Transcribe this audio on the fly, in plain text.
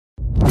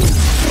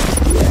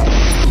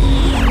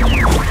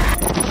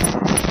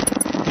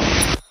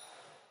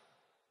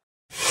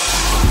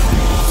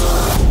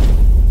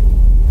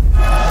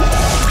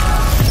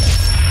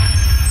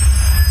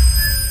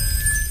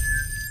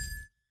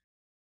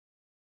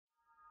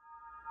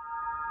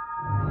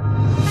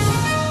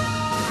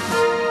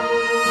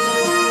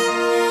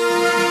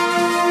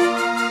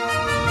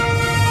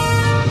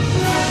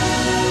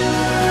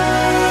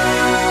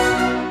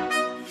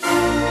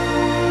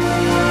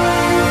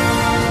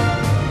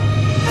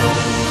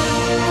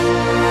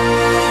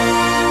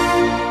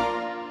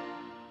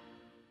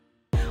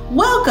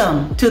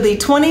Welcome to the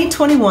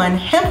 2021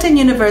 Hampton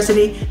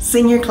University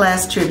Senior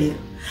Class Tribute.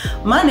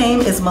 My name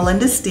is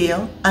Melinda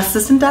Steele,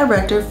 Assistant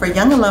Director for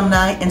Young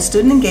Alumni and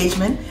Student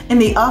Engagement in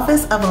the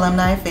Office of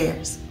Alumni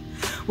Affairs.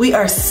 We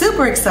are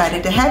super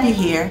excited to have you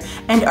here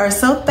and are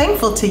so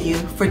thankful to you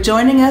for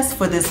joining us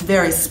for this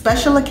very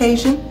special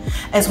occasion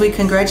as we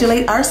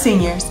congratulate our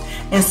seniors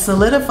in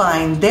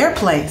solidifying their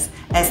place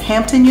as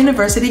Hampton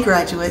University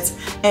graduates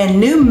and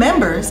new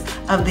members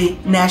of the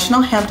National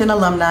Hampton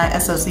Alumni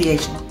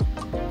Association.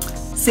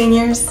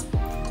 Seniors,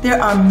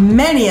 there are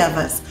many of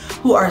us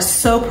who are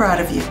so proud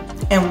of you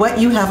and what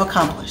you have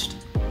accomplished.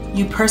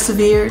 You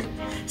persevered,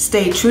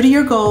 stayed true to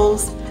your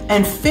goals,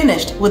 and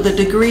finished with a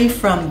degree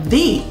from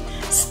the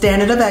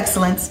Standard of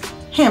Excellence,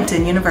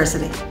 Hampton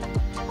University.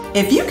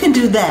 If you can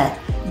do that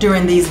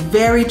during these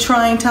very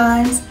trying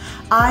times,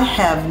 I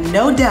have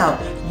no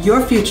doubt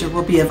your future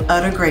will be of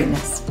utter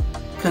greatness.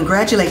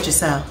 Congratulate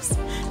yourselves.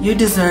 You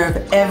deserve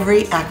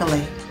every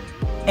accolade.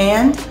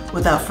 And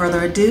without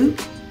further ado,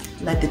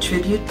 let the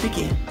tribute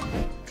begin.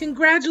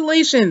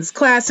 Congratulations,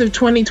 class of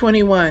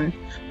 2021,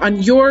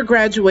 on your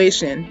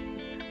graduation.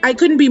 I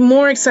couldn't be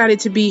more excited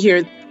to be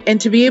here and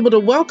to be able to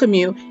welcome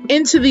you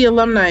into the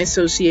Alumni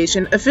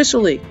Association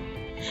officially.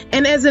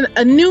 And as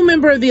a new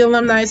member of the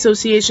Alumni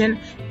Association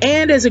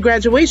and as a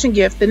graduation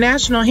gift, the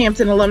National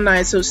Hampton Alumni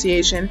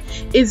Association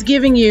is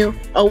giving you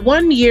a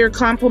 1-year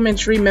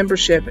complimentary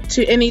membership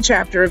to any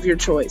chapter of your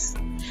choice.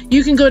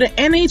 You can go to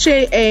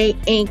nhainc.org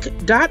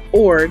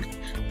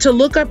to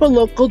look up a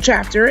local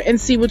chapter and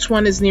see which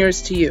one is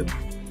nearest to you.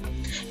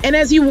 And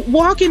as you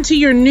walk into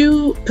your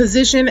new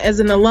position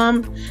as an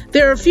alum,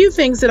 there are a few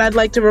things that I'd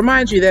like to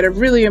remind you that are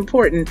really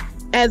important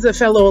as a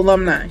fellow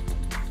alumni.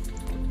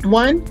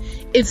 One,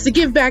 it's to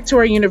give back to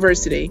our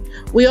university.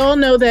 We all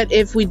know that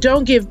if we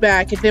don't give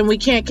back, then we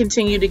can't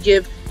continue to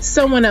give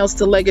someone else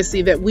the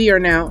legacy that we are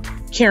now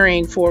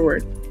carrying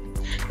forward.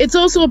 It's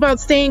also about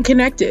staying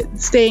connected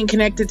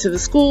to the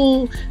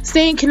school,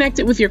 staying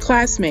connected with your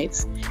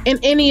classmates, and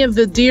any of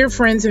the dear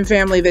friends and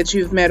family that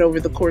you've met over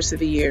the course of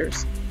the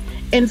years.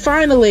 And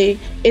finally,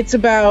 it's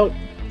about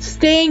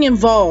staying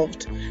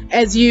involved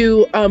as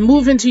you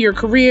move into your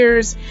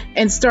careers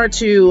and start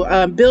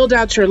to build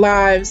out your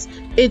lives.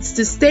 It's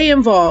to stay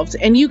involved,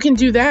 and you can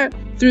do that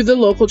through the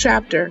local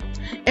chapter.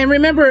 And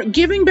remember,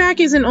 giving back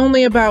isn't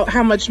only about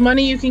how much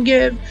money you can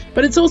give,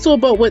 but it's also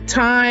about what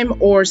time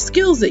or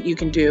skills that you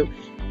can do.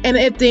 And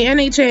at the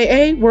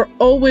NHAA, we're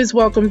always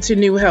welcome to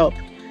new help.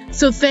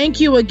 So thank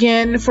you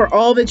again for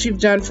all that you've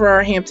done for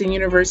our Hampton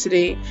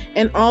University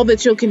and all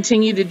that you'll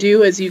continue to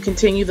do as you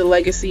continue the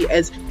legacy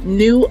as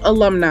new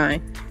alumni.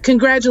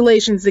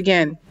 Congratulations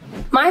again.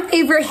 My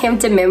favorite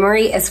Hampton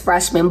memory is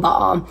freshman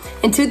ball.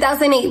 In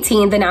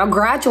 2018, the now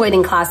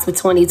graduating class of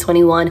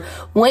 2021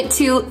 went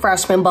to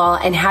freshman ball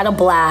and had a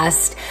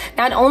blast.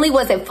 Not only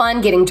was it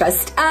fun getting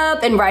dressed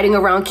up and riding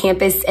around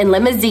campus in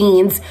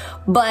limousines,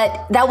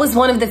 but that was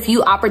one of the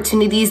few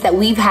opportunities that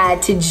we've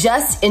had to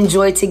just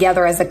enjoy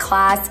together as a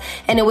class.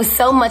 And it was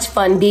so much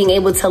fun being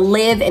able to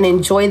live and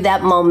enjoy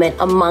that moment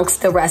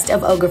amongst the rest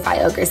of Ogre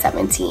Phi Ogre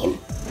 17.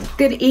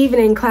 Good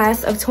evening,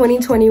 class of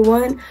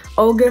 2021,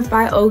 Ogre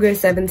Phi Ogre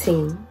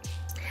 17.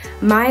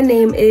 My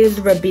name is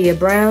Rabia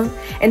Brown,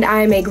 and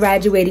I am a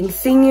graduating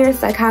senior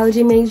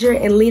psychology major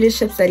and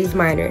leadership studies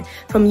minor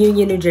from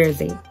Union, New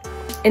Jersey.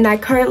 And I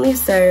currently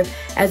serve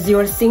as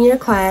your senior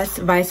class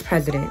vice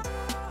president.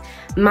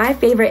 My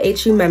favorite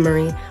HU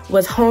memory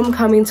was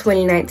Homecoming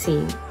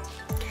 2019.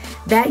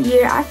 That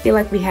year, I feel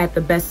like we had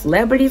the best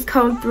celebrities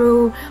come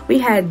through. We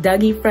had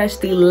Dougie Fresh,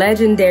 the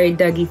legendary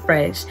Dougie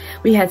Fresh.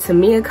 We had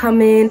Tamia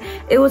come in.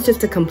 It was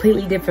just a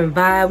completely different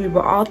vibe. We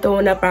were all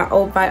throwing up our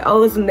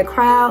O5Os in the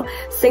crowd,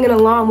 singing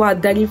along while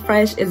Dougie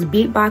Fresh is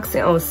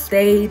beatboxing on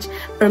stage.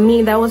 For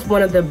me, that was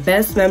one of the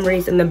best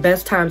memories and the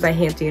best times at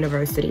Hampton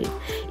University.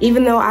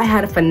 Even though I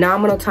had a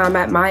phenomenal time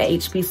at my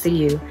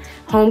HBCU,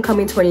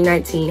 Homecoming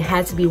 2019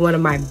 had to be one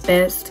of my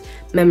best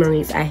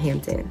memories at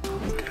Hampton.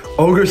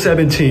 Ogre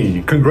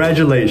 17,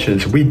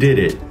 congratulations, we did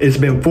it. It's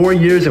been 4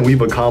 years and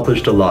we've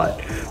accomplished a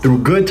lot. Through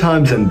good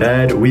times and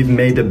bad, we've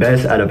made the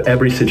best out of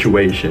every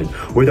situation.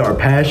 With our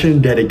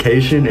passion,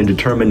 dedication, and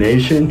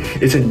determination,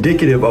 it's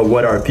indicative of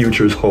what our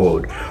futures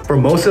hold. For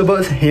most of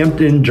us,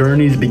 Hampton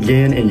journeys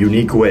began in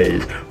unique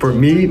ways. For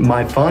me,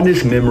 my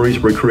fondest memories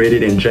were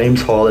created in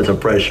James Hall as a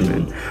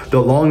freshman.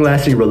 The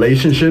long-lasting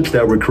relationships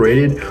that were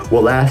created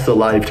will last a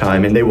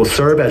lifetime, and they will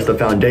serve as the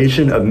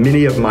foundation of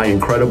many of my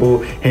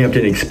incredible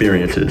Hampton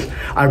experiences.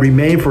 I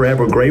remain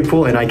forever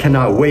grateful, and I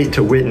cannot wait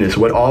to witness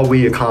what all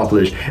we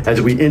accomplish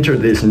as we enter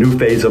this new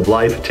phase of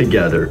life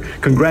together.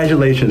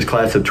 Congratulations,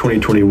 class of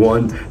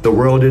 2021. The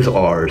world is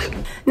ours.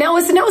 Now,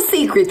 it's no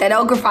secret that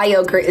Ogre Phi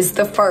Ogre is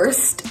the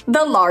first,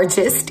 the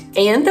largest,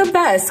 and the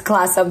best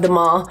class of them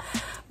all.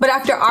 But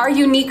after our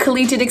unique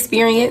collegiate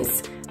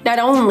experience, not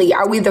only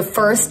are we the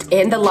first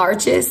and the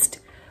largest,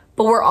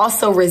 but we're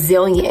also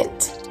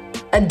resilient,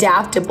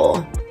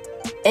 adaptable,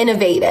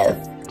 innovative,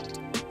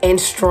 and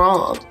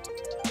strong.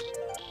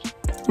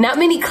 Not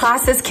many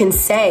classes can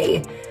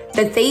say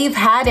that they've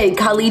had a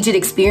collegiate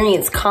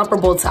experience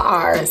comparable to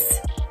ours.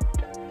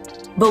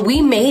 but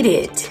we made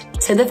it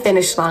to the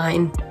finish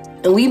line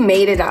and we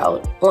made it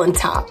out on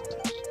top.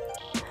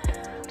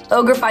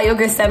 Ogre Phi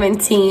Ogre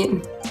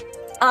 17,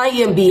 I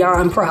am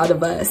beyond proud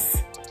of us.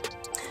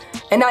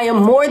 And I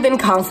am more than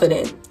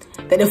confident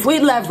that if we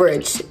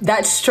leverage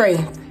that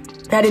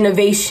strength, that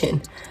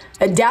innovation,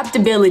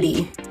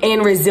 adaptability,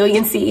 and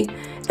resiliency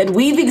that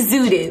we've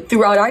exuded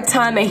throughout our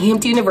time at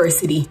Hampton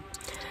University,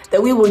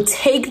 that we will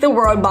take the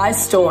world by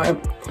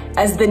storm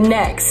as the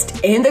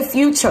next and the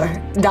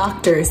future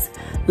doctors,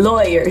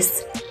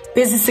 lawyers,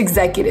 business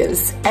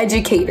executives,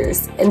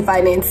 educators, and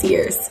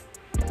financiers.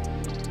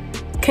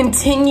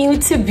 Continue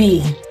to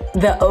be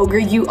the ogre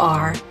you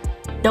are,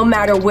 no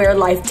matter where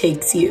life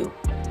takes you.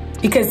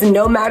 Because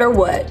no matter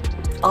what,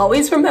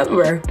 always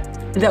remember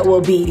that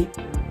we'll be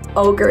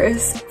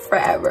ogres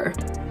forever.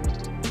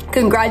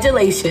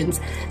 Congratulations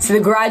to the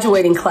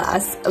graduating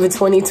class of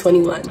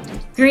 2021.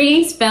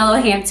 Greetings,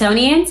 fellow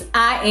Hamptonians.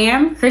 I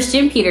am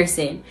Christian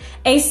Peterson,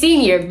 a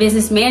senior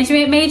business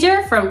management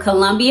major from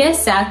Columbia,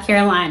 South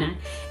Carolina,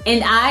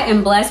 and I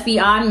am blessed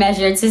beyond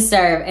measure to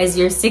serve as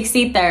your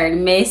 63rd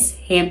Miss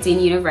Hampton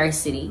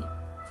University.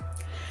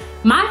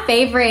 My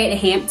favorite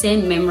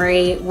Hampton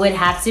memory would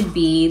have to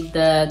be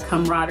the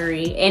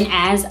camaraderie, and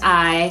as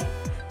I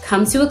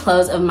come to a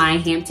close of my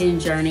Hampton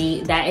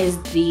journey, that is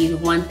the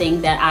one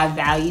thing that I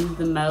value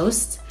the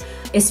most,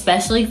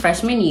 especially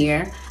freshman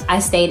year. I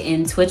stayed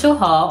in Twitchell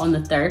Hall on the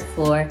 3rd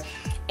floor,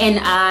 and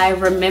I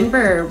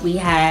remember we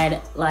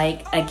had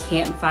like a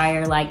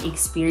campfire like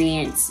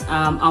experience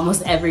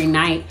almost every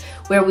night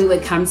where we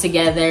would come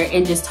together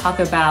and just talk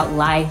about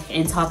life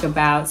and talk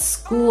about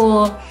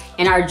school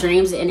and our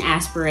dreams and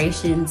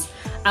aspirations.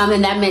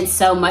 And that meant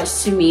so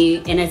much to me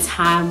in a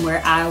time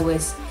where I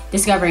was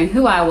discovering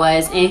who I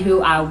was and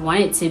who I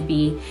wanted to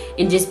be,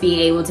 and just being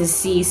able to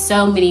see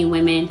so many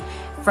women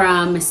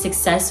from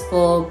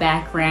successful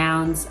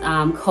backgrounds,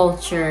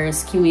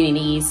 cultures,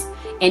 communities,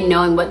 and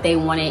knowing what they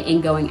wanted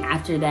and going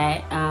after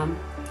that.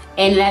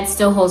 And that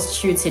still holds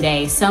true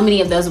today. So many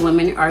of those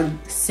women are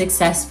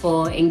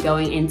successful in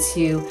going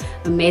into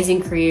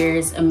amazing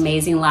careers,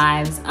 amazing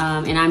lives.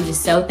 And I'm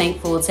just so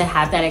thankful to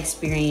have that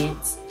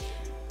experience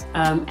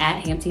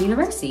at Hampton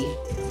University.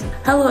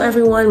 Hello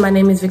everyone, my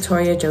name is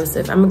Victoria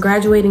Joseph. I'm a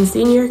graduating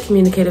senior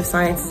communicative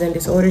sciences and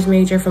disorders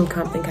major from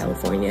Compton,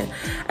 California.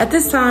 At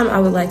this time, I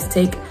would like to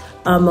take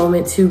a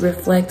moment to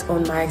reflect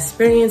on my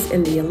experience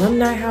in the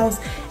Alumni House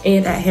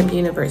and at Hampton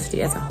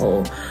University as a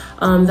whole.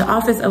 The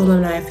Office of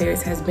Alumni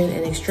Affairs has been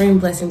an extreme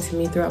blessing to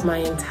me throughout my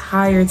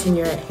entire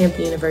tenure at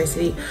Hampton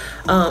University.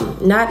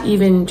 Not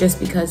even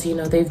just because, you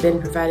know, they've been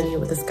providing me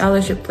with a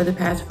scholarship for the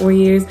past 4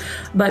 years,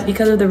 but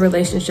because of the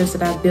relationships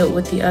that I've built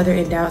with the other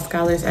endowed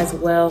scholars as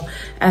well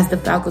as the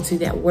faculty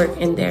that work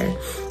in there.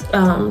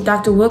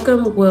 Dr.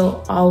 Wickham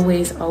will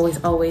always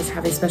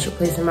have a special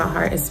place in my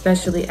heart,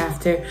 especially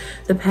after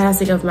the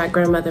passing of my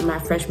grandmother my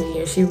freshman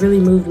year. She really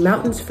moved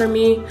mountains for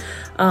me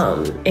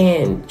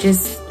and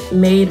just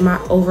made my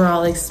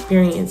overall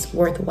experience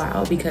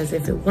worthwhile, because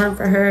if it weren't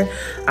for her,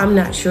 I'm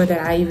not sure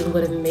that I even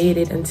would have made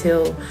it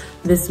until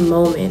this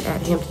moment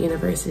at Hampton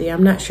University.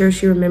 I'm not sure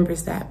she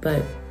remembers that,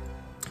 but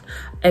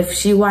if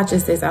she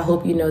watches this, I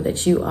hope you know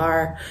that you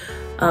are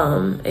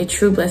a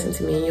true blessing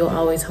to me, and you'll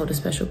always hold a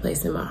special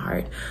place in my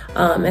heart.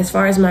 As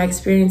far as my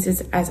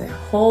experiences as a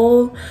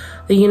whole,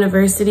 the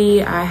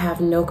university, I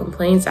have no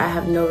complaints, I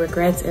have no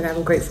regrets, and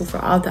I'm grateful for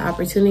all the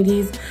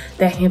opportunities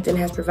that Hampton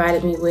has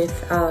provided me with.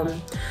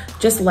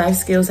 Just life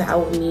skills that I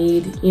will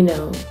need, you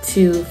know,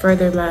 to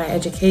further my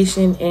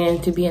education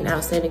and to be an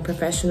outstanding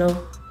professional.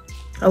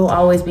 I will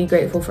always be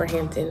grateful for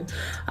Hampton.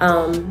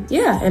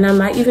 Yeah, and I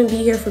might even be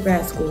here for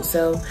grad school.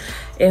 So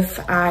if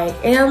I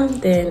am,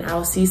 then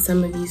I'll see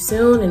some of you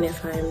soon. And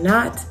if I am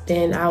not,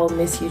 then I will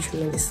miss you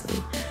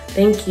tremendously.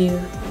 Thank you.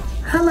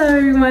 Hello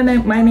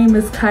everyone, my name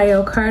is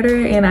Kyle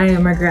Carter and I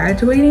am a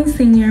graduating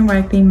senior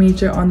marketing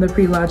major on the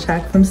pre-law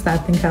track from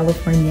Stockton,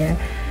 California.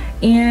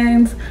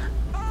 And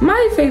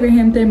my favorite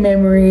Hampton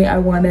memory, I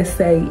want to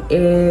say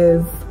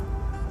is,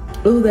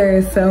 there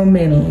are so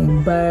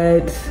many,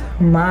 but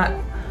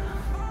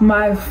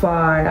by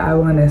far, I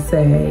want to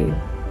say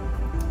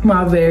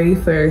my very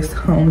first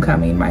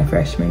homecoming my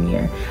freshman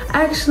year.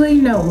 Actually,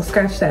 no,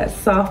 scratch that,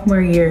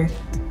 sophomore year,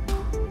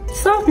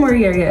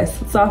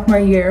 yes, sophomore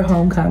year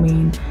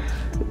homecoming.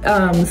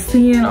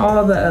 Seeing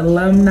all the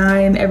alumni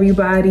and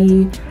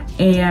everybody,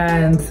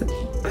 and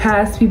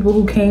past people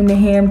who came to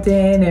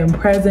Hampton and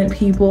present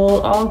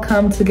people all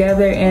come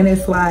together, and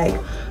it's like,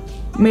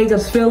 make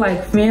us feel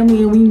like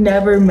family, and we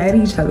never met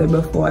each other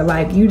before.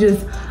 Like, you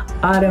just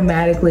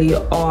automatically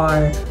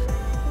are,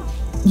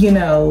 you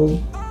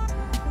know,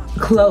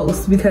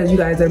 close because you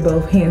guys are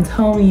both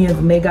Hamptonians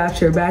and they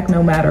got your back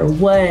no matter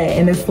what.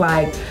 And it's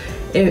like,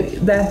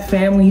 that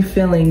family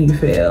feeling you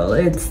feel,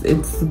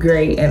 it's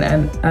great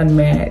and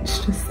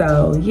unmatched.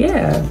 So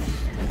yeah.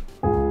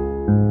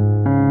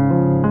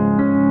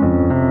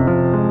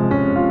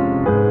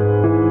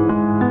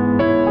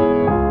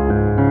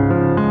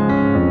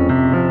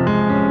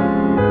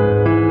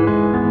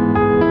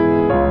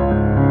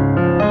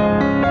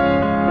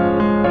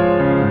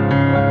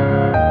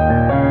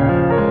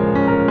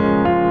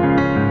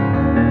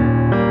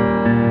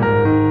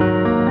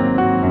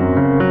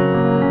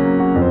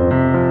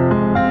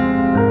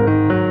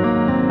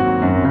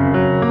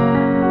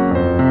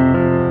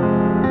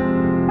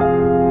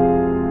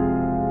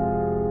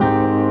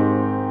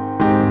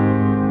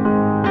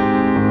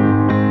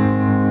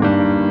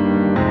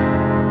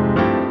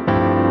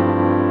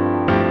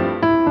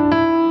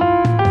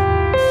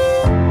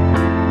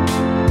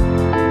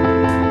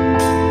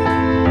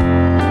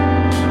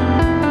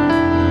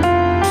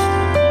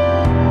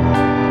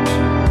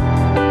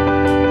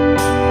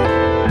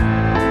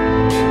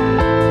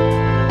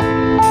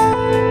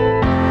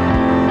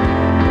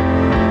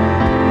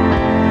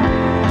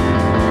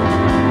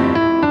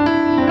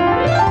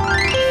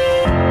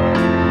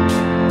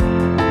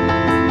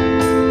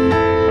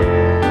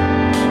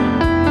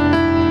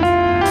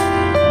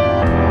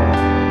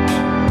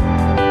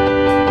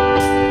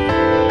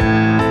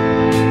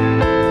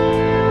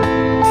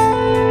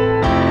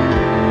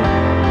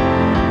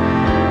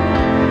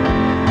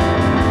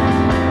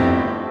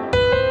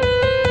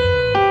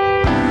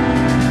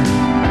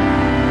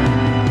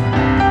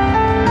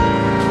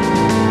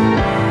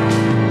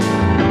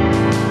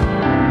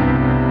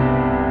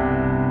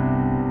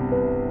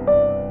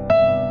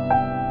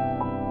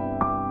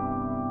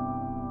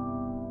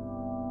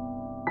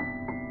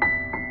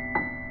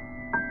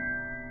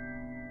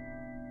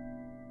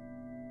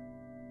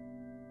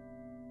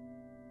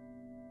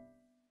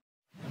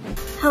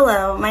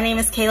 Hello, my name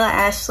is Kayla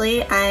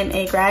Ashley. I'm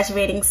a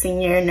graduating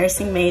senior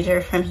nursing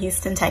major from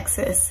Houston,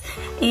 Texas.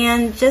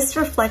 And just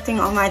reflecting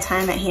on my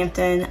time at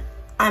Hampton,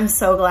 I'm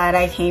so glad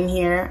I came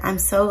here. I'm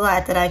so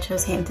glad that I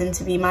chose Hampton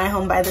to be my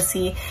home by the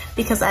sea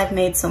because I've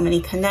made so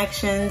many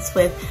connections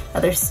with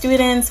other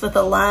students, with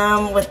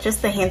alum, with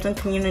just the Hampton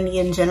community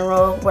in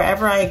general.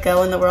 Wherever I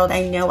go in the world,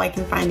 I know I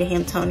can find a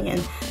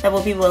Hamptonian that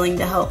will be willing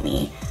to help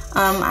me.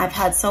 I've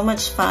had so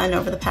much fun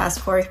over the past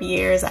 4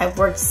 years. I've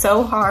worked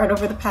so hard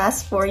over the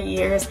past 4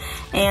 years,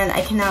 and I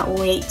cannot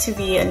wait to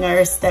be a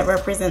nurse that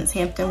represents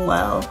Hampton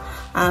well.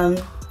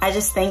 I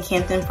just thank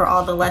Hampton for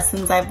all the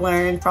lessons I've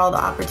learned, for all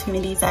the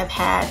opportunities I've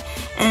had,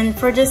 and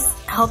for just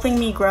helping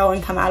me grow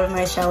and come out of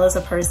my shell as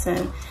a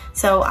person.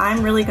 So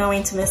I'm really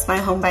going to miss my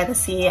home by the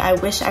sea. I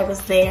wish I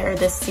was there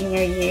this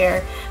senior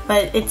year,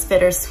 but it's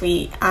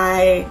bittersweet.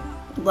 I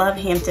love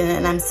Hampton,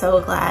 and I'm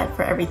so glad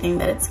for everything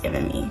that it's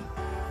given me.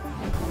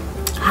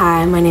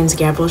 Hi, my name is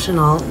Gabrielle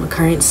Chenault. I'm a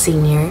current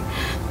senior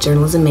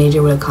journalism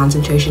major with a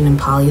concentration in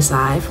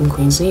poli-sci from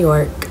Queens, New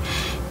York.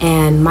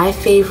 And my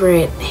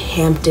favorite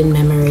Hampton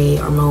memory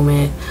or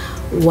moment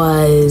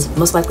was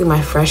most likely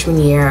my freshman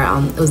year.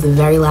 It was the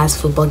very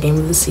last football game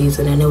of the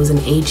season, and it was an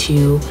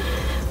HU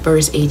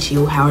versus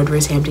HU, Howard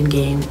versus Hampton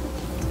game.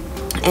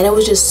 And it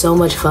was just so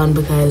much fun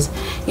because,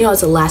 you know,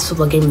 it's the last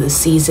football game of the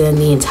season.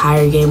 The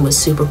entire game was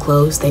super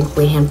close.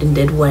 Thankfully, Hampton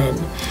did win.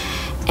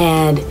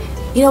 And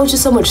you know,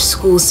 just so much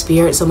school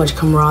spirit, so much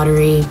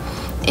camaraderie,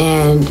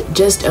 and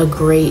just a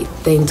great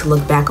thing to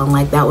look back on.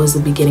 Like, that was the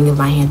beginning of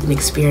my Hampton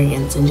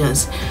experience, and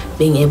just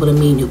being able to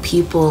meet new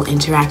people,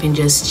 interact, and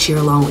just cheer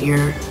along with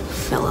your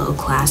fellow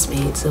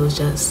classmates. It was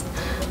just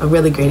a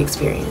really great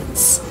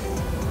experience.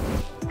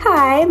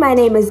 Hi, my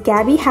name is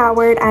Gabby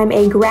Howard. I'm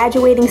a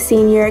graduating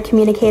senior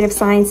communicative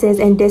sciences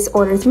and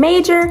disorders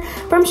major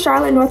from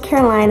Charlotte, North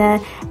Carolina,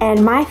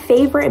 and my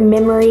favorite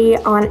memory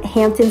on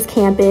Hampton's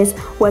campus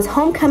was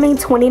homecoming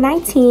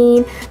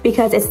 2019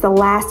 because it's the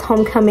last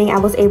homecoming I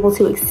was able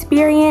to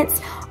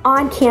experience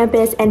on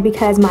campus, and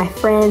because my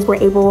friends were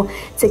able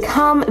to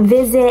come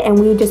visit, and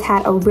we just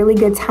had a really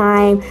good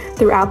time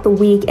throughout the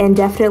week and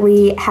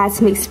definitely had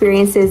some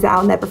experiences that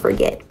I'll never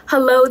forget.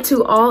 Hello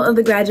to all of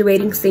the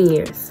graduating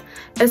seniors,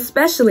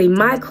 especially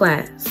my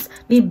class,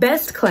 the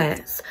best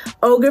class,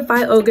 Ogre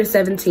Phi Ogre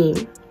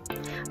 17.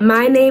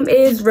 My name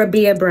is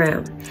Rabia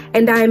Brown,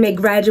 and I am a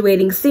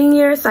graduating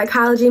senior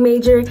psychology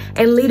major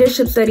and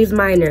leadership studies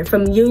minor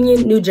from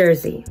Union, New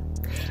Jersey.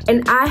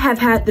 And I have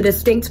had the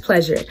distinct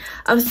pleasure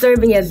of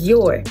serving as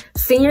your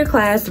senior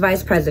class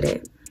vice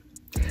president.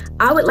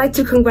 I would like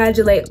to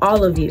congratulate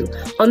all of you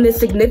on this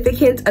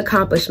significant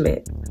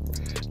accomplishment.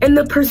 In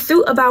the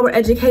pursuit of our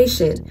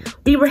education,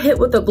 we were hit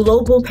with a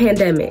global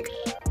pandemic.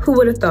 Who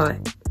would have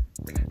thought?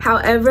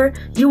 However,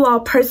 you all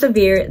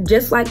persevered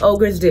just like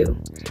ogres do.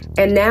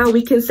 And now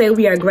we can say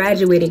we are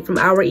graduating from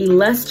our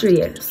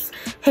illustrious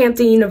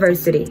Hampton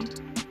University.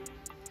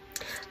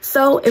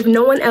 So if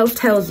no one else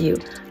tells you,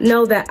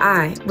 know that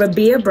I,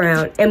 Rabia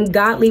Brown, am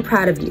godly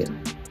proud of you.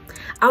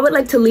 I would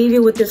like to leave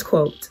you with this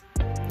quote.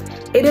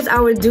 It is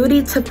our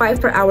duty to fight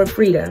for our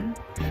freedom.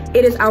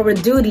 It is our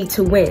duty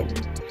to win.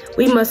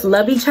 We must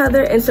love each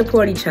other and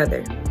support each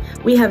other.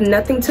 We have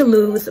nothing to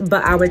lose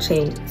but our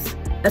chains.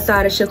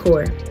 Asada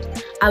Shakur.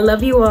 I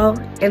love you all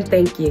and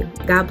thank you.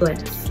 God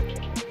bless.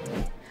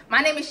 My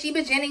name is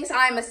Sheba Jennings.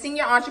 I am a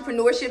senior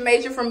entrepreneurship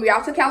major from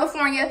Rialto,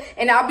 California,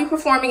 and I'll be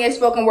performing a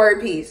spoken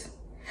word piece.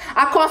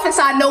 I cough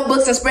inside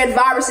notebooks and spread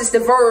viruses to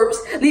verbs,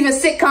 leaving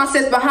sick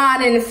concepts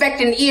behind and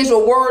infecting ears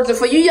with words. And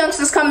for you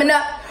youngsters coming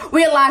up,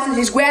 realize that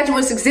these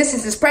graduates'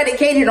 existence is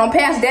predicated on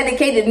past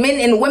dedicated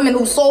men and women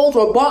whose souls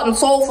were bought and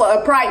sold for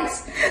a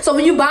price. So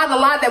when you buy the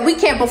lie that we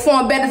can't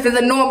perform better than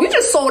the norm, you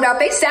just sold out,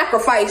 they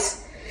sacrifice.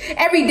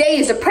 Every day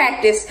is a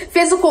practice,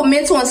 physical,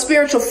 mental, and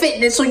spiritual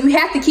fitness, so you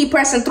have to keep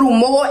pressing through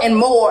more and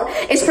more.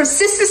 It's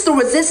persistence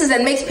through resistance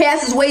that makes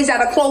passageways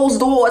out of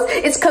closed doors.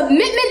 It's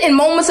commitment in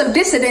moments of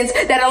dissidence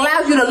that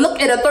allows you to look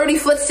at a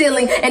 30-foot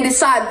ceiling and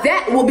decide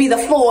that will be the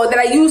floor that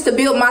I use to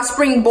build my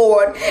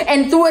springboard.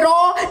 And through it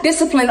all,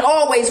 discipline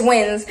always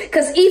wins,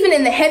 because even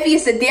in the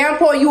heaviest of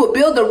downpour, you will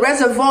build a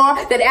reservoir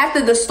that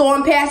after the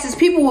storm passes,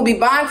 people will be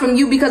buying from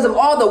you because of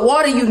all the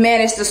water you've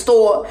managed to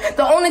store.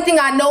 The only thing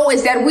I know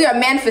is that we are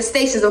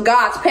manifestations of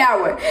God's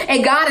power,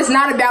 and God is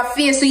not about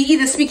fear, so you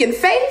either speak in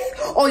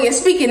faith or you're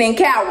speaking in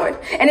coward.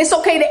 And it's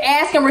okay to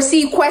ask and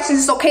receive questions.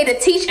 It's okay to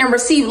teach and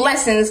receive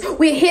lessons.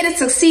 We're here to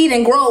succeed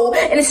and grow,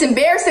 and it's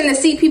embarrassing to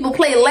see people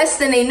play less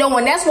than they know,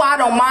 and that's why I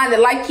don't mind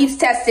that life keeps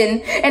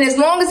testing, and as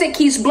long as it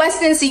keeps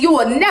blessing, so you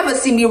will never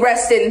see me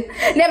resting.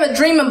 Never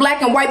dream in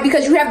black and white,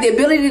 because you have the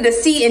ability to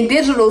see in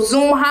digital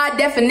zoom, high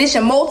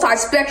definition,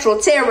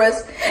 multispectral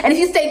terrors. And if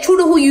you stay true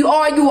to who you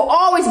are, you will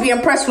always be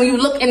impressed when you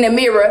look in the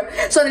mirror.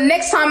 So the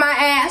next time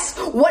I ask,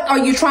 what are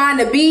you trying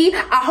to be?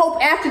 I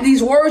hope after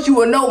these words you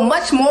will know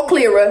much more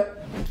clearer.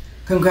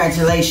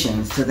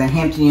 Congratulations to the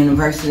Hampton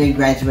University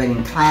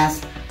graduating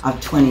class of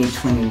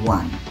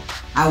 2021.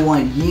 I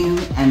want you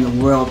and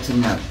the world to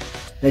know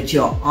that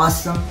you're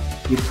awesome,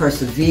 you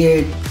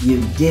persevered,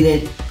 you did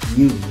it,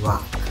 you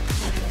rock.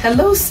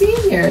 Hello,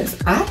 seniors.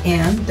 I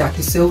am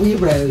Dr. Sylvia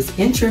Rose,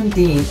 Interim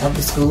Dean of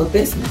the School of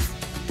Business.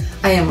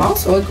 I am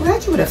also a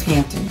graduate of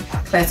Hampton,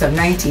 class of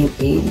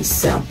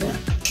 1987,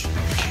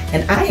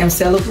 and I am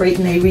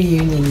celebrating a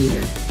reunion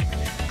year.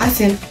 I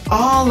send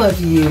all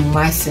of you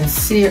my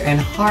sincere and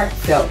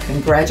heartfelt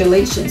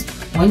congratulations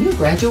on your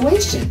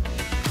graduation.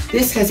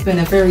 This has been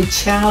a very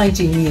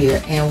challenging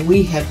year, and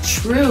we have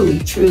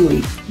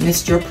truly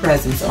missed your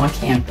presence on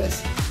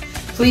campus.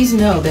 Please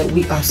know that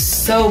we are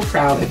so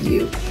proud of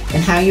you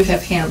and how you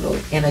have handled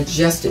and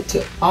adjusted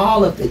to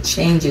all of the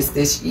changes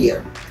this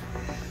year.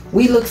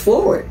 We look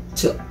forward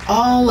to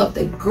all of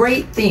the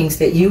great things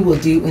that you will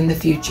do in the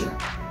future.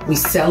 We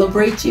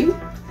celebrate you.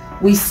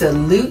 We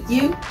salute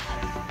you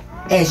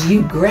as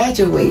you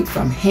graduate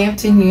from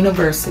Hampton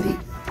University,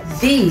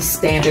 the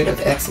standard of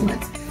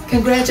excellence.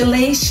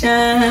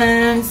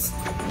 Congratulations.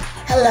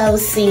 Hello,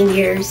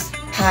 seniors,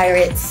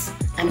 pirates.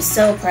 I'm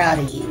so proud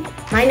of you.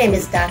 My name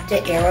is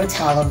Dr. Arrow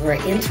Tolliver,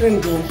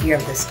 Interim Dean here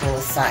of the School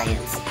of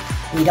Science.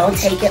 We don't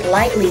take it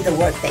lightly, the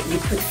work that you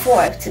put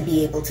forth to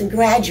be able to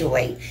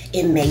graduate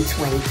in May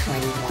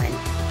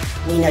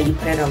 2021. We know you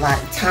put in a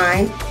lot of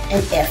time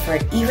and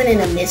effort, even in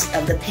the midst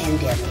of the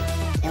pandemic,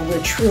 and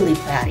we're truly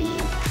proud of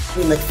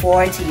you. We look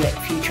forward to your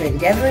future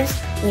endeavors.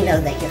 We know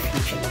that your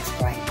future looks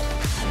bright.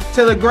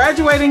 To the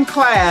graduating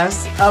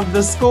class of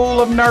the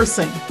School of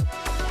Nursing.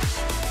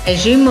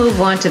 As you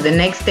move on to the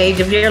next stage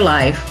of your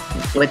life,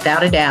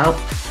 without a doubt,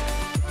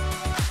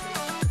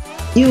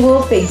 you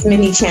will face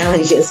many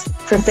challenges,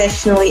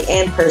 professionally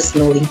and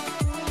personally.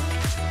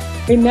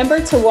 Remember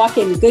to walk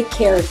in good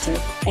character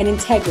and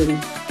integrity.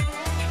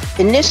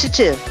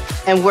 Initiative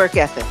and work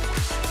ethic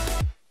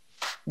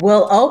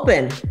will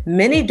open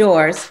many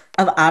doors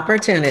of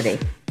opportunity.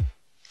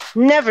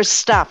 Never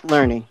stop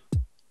learning.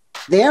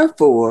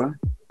 Therefore,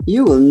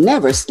 you will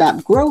never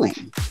stop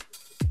growing.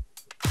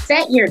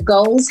 Set your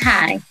goals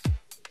high.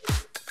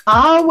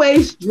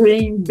 Always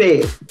dream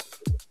big.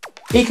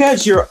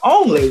 Because you're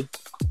only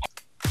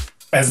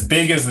as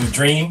big as the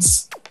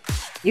dreams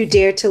you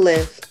dare to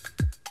live.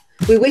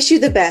 We wish you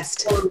the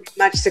best.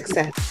 Much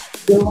success.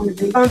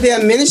 On the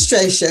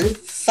administration,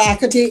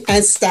 faculty,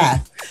 and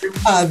staff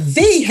of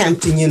the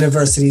Hampton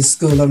University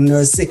School of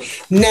Nursing.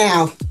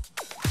 Now,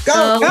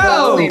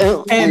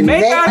 go and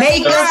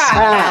make us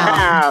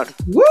proud.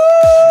 Woo!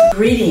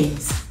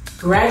 Greetings,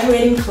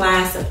 graduating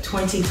class of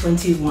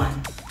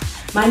 2021.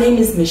 My name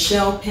is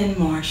Michelle Penn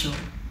Marshall.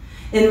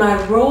 In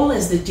my role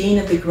as the Dean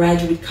of the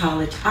Graduate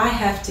College, I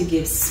have to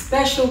give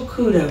special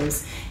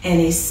kudos and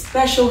a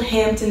special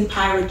Hampton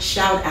Pirate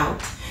shout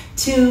out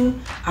to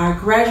our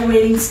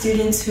graduating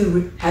students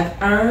who have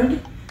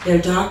earned their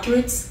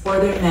doctorates or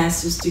their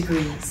master's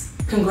degrees.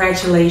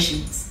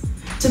 Congratulations.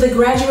 To the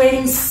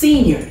graduating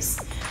seniors,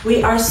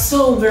 we are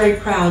so very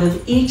proud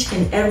of each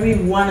and every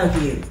one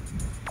of you.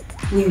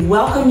 We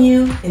welcome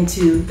you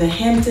into the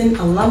Hampton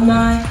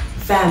alumni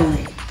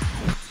family.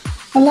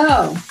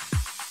 Hello,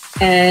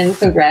 and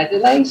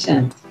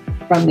congratulations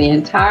from the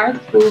entire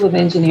School of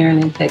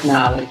Engineering and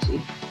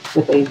Technology,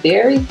 with a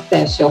very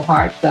special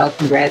heartfelt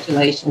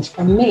congratulations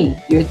from me,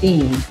 your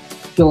Dean,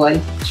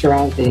 Joyce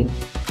Shirazi.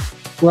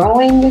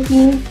 Growing with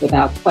you,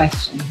 without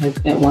question, has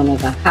been one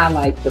of the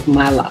highlights of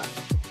my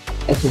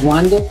life. As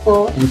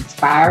wonderful,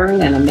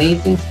 inspiring, and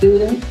amazing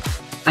students,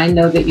 I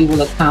know that you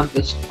will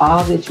accomplish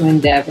all that you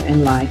endeavor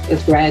in life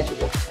as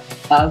graduates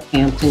of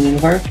Hampton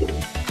University.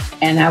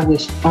 And I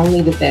wish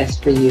only the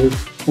best for you.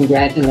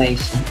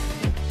 Congratulations.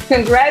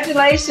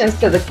 Congratulations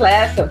to the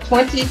class of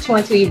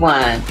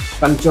 2021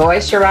 from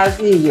Joyce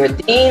Shirazi, your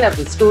Dean of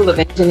the School of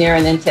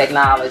Engineering and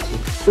Technology.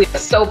 We are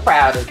so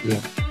proud of you.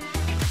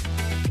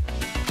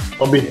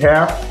 On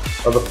behalf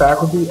of the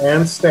faculty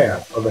and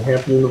staff of the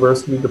Hampton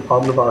University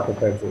Department of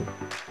Architecture,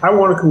 I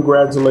want to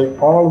congratulate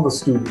all of the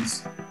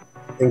students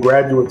and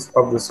graduates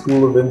of the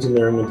School of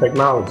Engineering and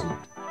Technology.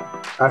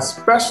 I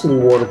especially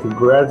want to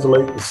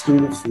congratulate the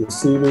students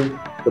receiving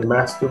the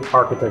Master of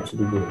Architecture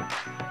degree.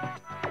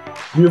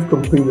 You have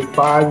completed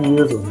 5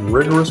 years of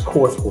rigorous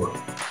coursework,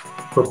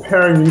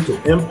 preparing you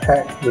to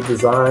impact the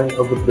design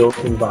of the built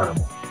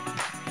environment.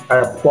 I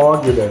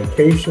applaud your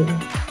dedication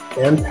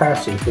and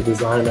passion for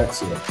design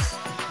excellence.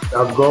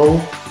 Now go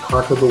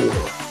conquer the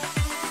world.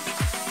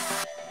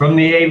 From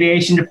the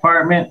Aviation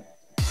Department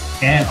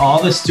and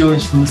all the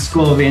students from the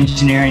School of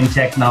Engineering and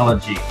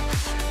Technology,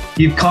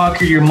 you've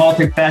conquered your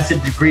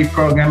multifaceted degree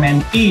program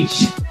and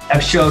each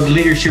have showed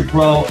leadership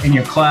role in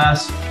your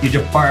class, your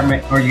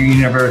department, or your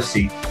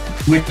university,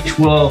 which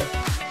will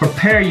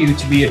prepare you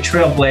to be a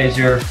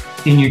trailblazer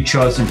in your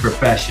chosen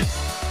profession.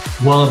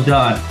 Well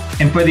done.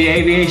 And for the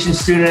aviation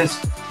students,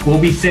 we'll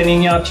be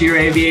sending out to your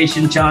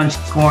aviation challenge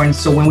coins,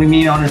 so when we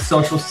meet on a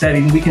social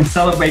setting, we can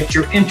celebrate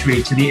your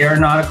entry to the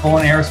aeronautical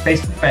and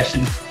aerospace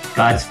profession.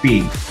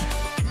 Godspeed.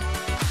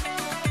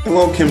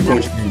 Hello, chemical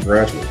engineering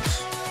graduates.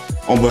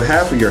 On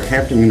behalf of your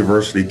Hampton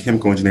University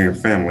chemical engineering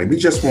family, we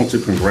just want to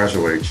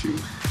congratulate you.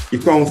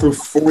 You've gone through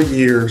 4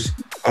 years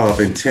of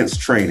intense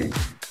training.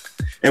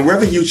 And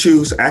whether you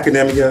choose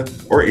academia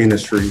or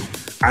industry,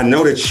 I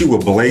know that you will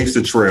blaze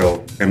the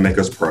trail and make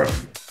us proud.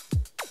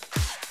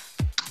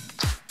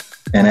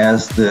 And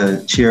as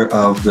the chair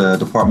of the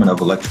Department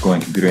of Electrical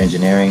and Computer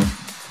Engineering,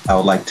 I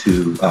would like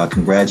to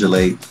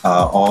congratulate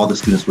all the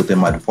students within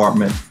my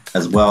department,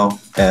 as well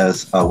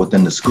as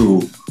within the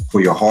school, for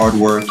your hard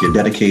work, your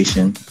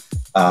dedication,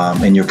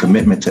 and your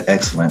commitment to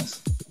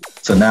excellence.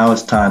 So now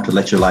it's time to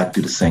let your life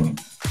do the singing.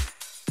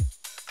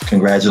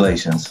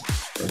 Congratulations.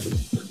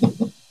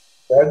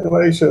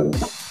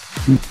 Congratulations.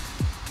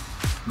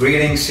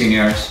 Greetings,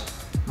 seniors.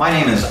 My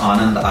name is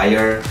Anand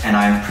Iyer, and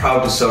I am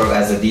proud to serve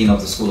as the Dean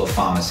of the School of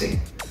Pharmacy.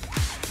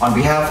 On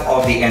behalf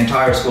of the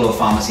entire School of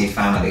Pharmacy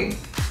family,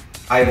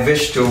 I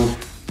wish to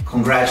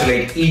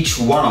congratulate each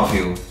one of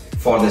you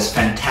for this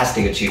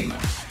fantastic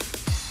achievement.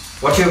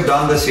 What you have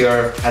done this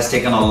year has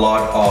taken a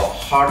lot of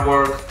hard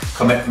work,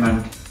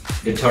 commitment,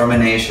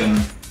 determination,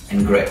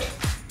 and grit.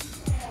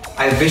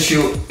 I wish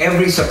you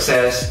every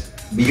success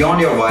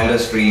beyond your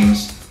wildest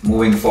dreams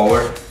moving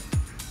forward.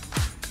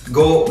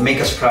 Go make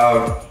us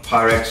proud,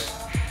 Pirates.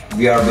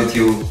 We are with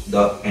you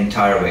the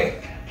entire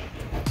way.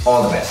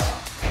 All the best.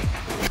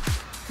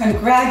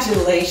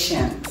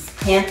 Congratulations,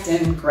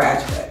 Hampton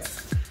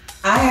graduates.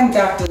 I am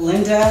Dr.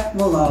 Linda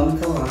Malone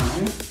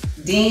Galan,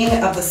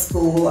 Dean of the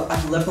School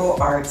of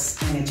Liberal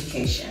Arts and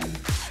Education.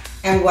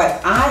 And what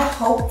I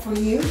hope for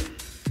you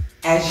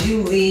as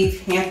you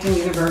leave Hampton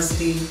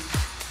University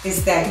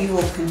is that you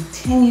will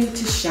continue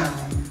to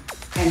shine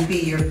and be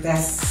your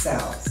best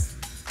selves,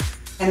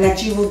 and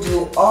that you will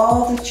do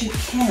all that you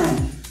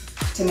can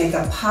to make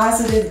a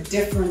positive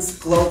difference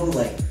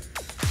globally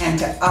and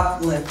to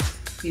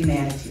uplift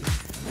humanity.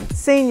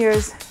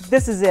 Seniors,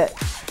 this is it.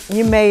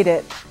 You made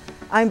it.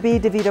 I'm B.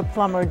 DeVita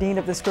Plummer, Dean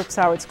of the Scripps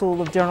Howard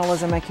School of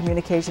Journalism and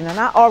Communication, and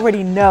I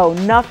already know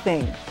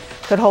nothing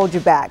could hold you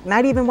back,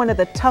 not even one of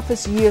the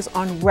toughest years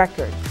on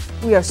record.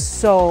 We are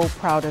so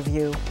proud of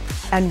you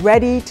and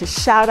ready to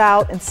shout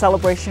out in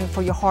celebration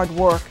for your hard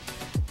work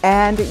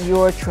and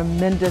your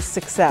tremendous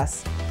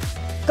success.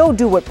 Go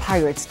do what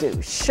pirates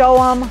do. Show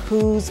them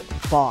who's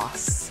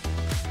boss.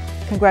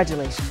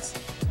 Congratulations.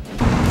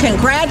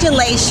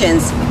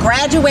 Congratulations,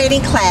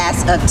 graduating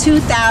class of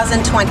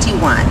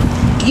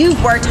 2021.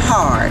 You've worked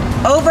hard,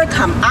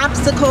 overcome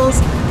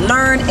obstacles,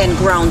 learned and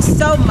grown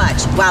so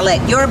much while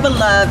at your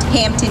beloved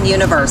Hampton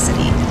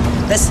University.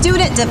 The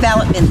Student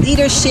Development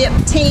Leadership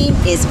Team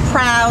is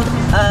proud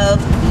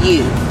of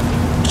you.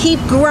 Keep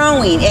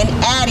growing and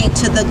adding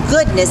to the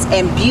goodness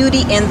and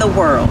beauty in the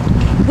world.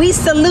 We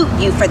salute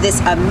you for this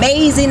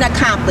amazing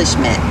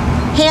accomplishment.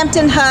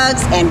 Hampton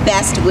hugs and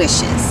best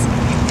wishes.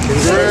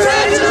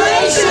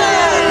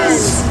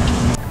 Congratulations!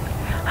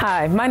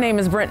 Hi, my name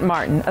is Brent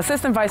Martin,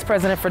 Assistant Vice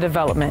President for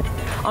Development.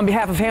 On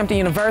behalf of Hampton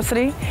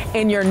University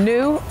and your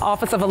new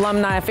Office of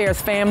Alumni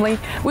Affairs family,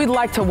 we'd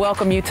like to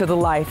welcome you to the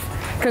life.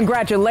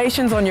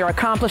 Congratulations on your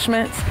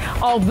accomplishments.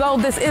 Although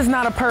this is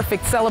not a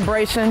perfect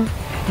celebration,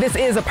 this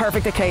is a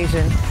perfect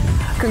occasion.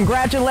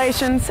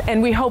 Congratulations,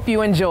 and we hope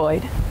you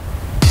enjoyed.